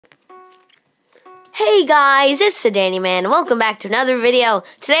Hey guys, it's the Danny Man. Welcome back to another video.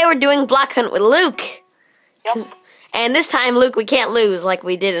 Today we're doing block hunt with Luke. Yep. And this time, Luke, we can't lose like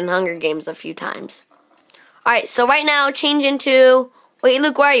we did in Hunger Games a few times. Alright, so right now, change into... Wait,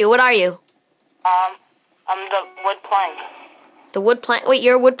 Luke, where are you? What are you? I'm the wood plank. The wood plank? Wait,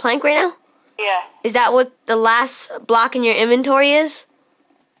 you're a wood plank right now? Yeah. Is that what the last block in your inventory is?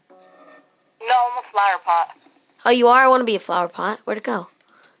 No, I'm a flower pot. Oh, you are? I want to be a flower pot. Where'd it go?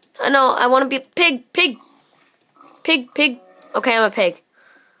 No, I want to be a pig. Pig. Okay, I'm a pig.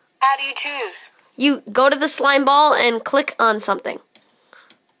 How do you choose? You go to the slime ball and click on something.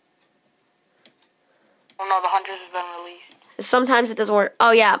 Oh no, the hunters have been released. Sometimes it doesn't work.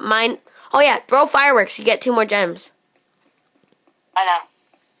 Oh yeah, mine. Oh yeah, throw fireworks. You get 2 more gems. I know.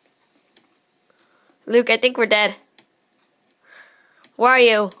 Luke, I think we're dead. Where are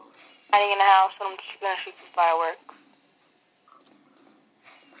you? Hiding in the house, and I'm just gonna shoot some fireworks.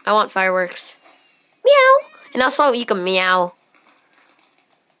 I want fireworks. Meow. And also, you can meow.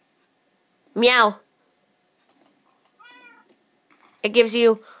 Meow. It gives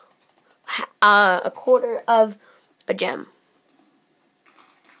you a quarter of a gem.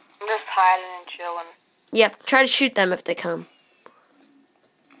 I'm just hiding and chilling. Yep, try to shoot them if they come.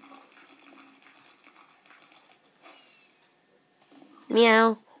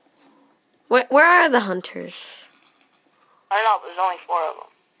 Meow. Where are the hunters? I know, but there's only 4 of them.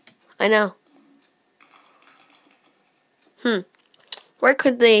 I know. Where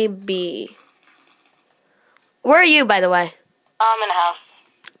could they be? Where are you, by the way? I'm in the house.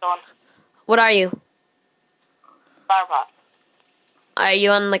 Going. What are you? Flower pot. Are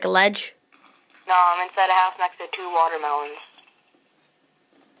you on like a ledge? No, I'm inside a house next to 2 watermelons.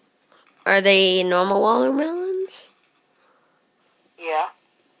 Are they normal watermelons? Yeah.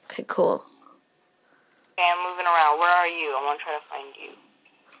 Okay, cool. Okay, I'm moving around. Where are you? I want to try to find you.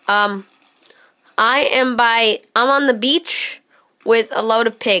 I'm on the beach with a load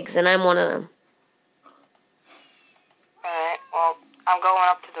of pigs, and I'm one of them. Alright, well, I'm going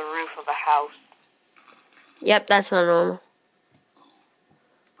up to the roof of a house. Yep, that's not normal.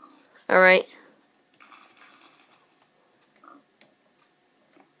 Alright.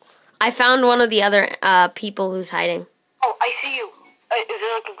 I found one of the other people who's hiding. Oh, I see you. Is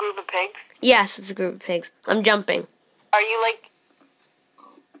it like a group of pigs? Yes, it's a group of pigs. I'm jumping. Are you like...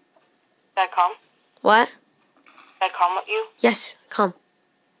 Did I come? What? Did I come with you? Yes, come.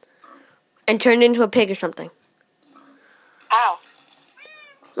 And turn into a pig or something. How?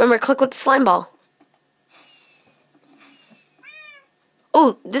 Remember, click with the slime ball.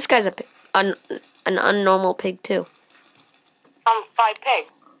 Oh, this guy's an unnormal pig too. I'm 5 pig.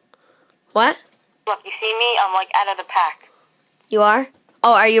 What? Look, you see me? I'm like out of the pack. You are?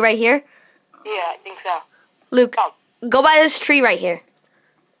 Oh, are you right here? Yeah, I think so. Luke, Oh. go by this tree right here.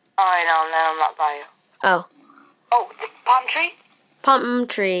 Alright, no, then I'm not by you. Oh. Oh, the palm tree? Palm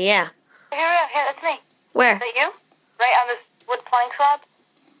tree, yeah. Here, that's me. Where? Is that you? Right on this wood plank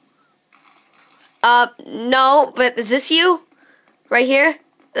slab? No, but is this you? Right here?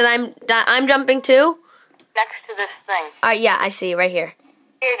 That I'm jumping to? Next to this thing. Yeah, I see, right here.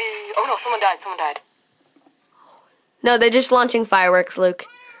 Here it is. Oh no, someone died. No, they're just launching fireworks, Luke.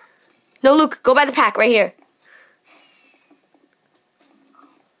 No, Luke, go by the pack, right here.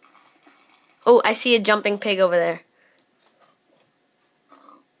 Oh, I see a jumping pig over there.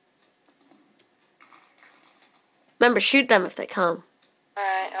 Remember, shoot them if they come.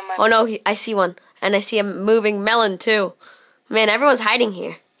 Alright, Oh no, I see one. And I see a moving melon too. Man, everyone's hiding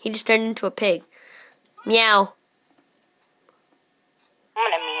here. He just turned into a pig. Meow.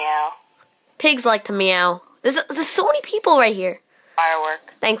 I'm gonna meow. Pigs like to meow. There's so many people right here.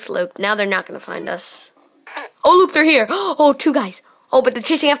 Firework. Thanks, Luke. Now they're not going to find us. Oh, look, they're here. Oh, 2 guys. Oh, but they're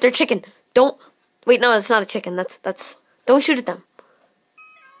chasing after a chicken. Don't. Wait, no, that's not a chicken. That's. Don't shoot at them.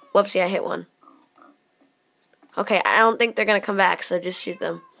 Whoopsie, I hit one. Okay, I don't think they're going to come back, so just shoot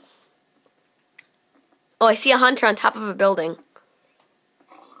them. Oh, I see a hunter on top of a building.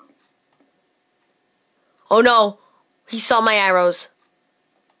 Oh, no. He saw my arrows.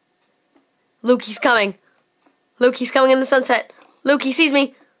 Luke, he's coming. Luke, he's coming in the sunset. Luke, he sees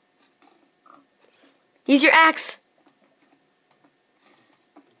me. Use your axe.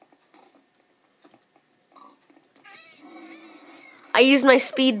 I used my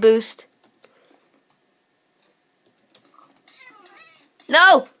speed boost.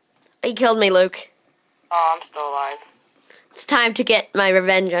 No! He killed me, Luke. Oh, I'm still alive. It's time to get my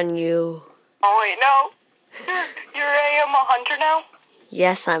revenge on you. Oh wait, no. You're a hunter now?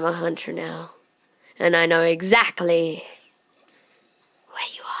 Yes, I'm a hunter now. And I know exactly where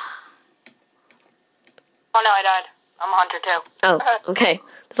you are. Oh no, I died. I'm a hunter too. Oh, okay.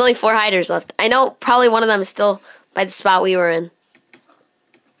 There's only 4 hiders left. I know probably one of them is still by the spot we were in.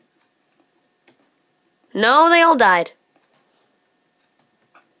 No, they all died.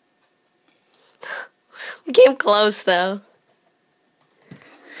 We came close, though.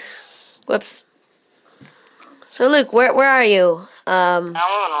 Whoops. So, Luke, where are you? I'm moving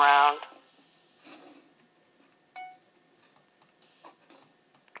around.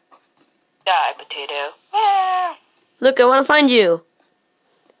 Die, potato. Yeah. Luke, I want to find you.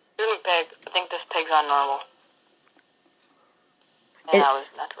 There's a pig. I think this pig's on normal. And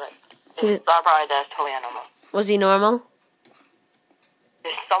that's right. Probably that's totally on normal. Was he normal?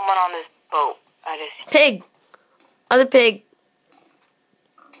 There's someone on this boat. Pig! Other pig.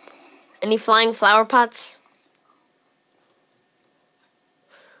 Any flying flower pots?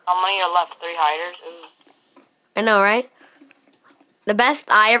 How many are left? 3 hiders? Ooh. I know, right? The best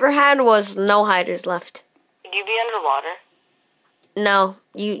I ever had was no hiders left. Could you be underwater? No,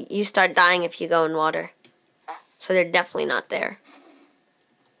 you start dying if you go in water. So they're definitely not there.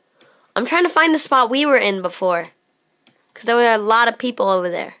 I'm trying to find the spot we were in before. Because there were a lot of people over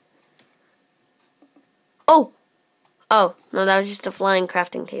there. Oh! Oh, no, that was just a flying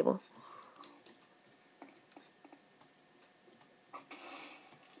crafting table.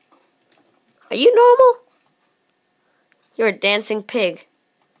 Are you normal? You're a dancing pig.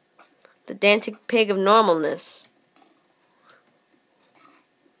 The dancing pig of normalness.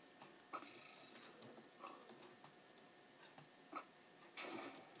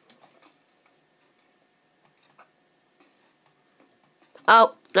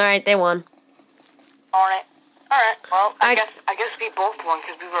 Oh, alright, they won. Alright. Well, I guess we both won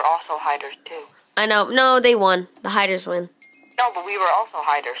because we were also hiders too. I know. No, they won. The hiders win. No, but we were also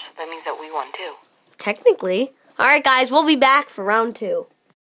hiders. So that means that we won too. Technically. Alright, guys, we'll be back for round 2.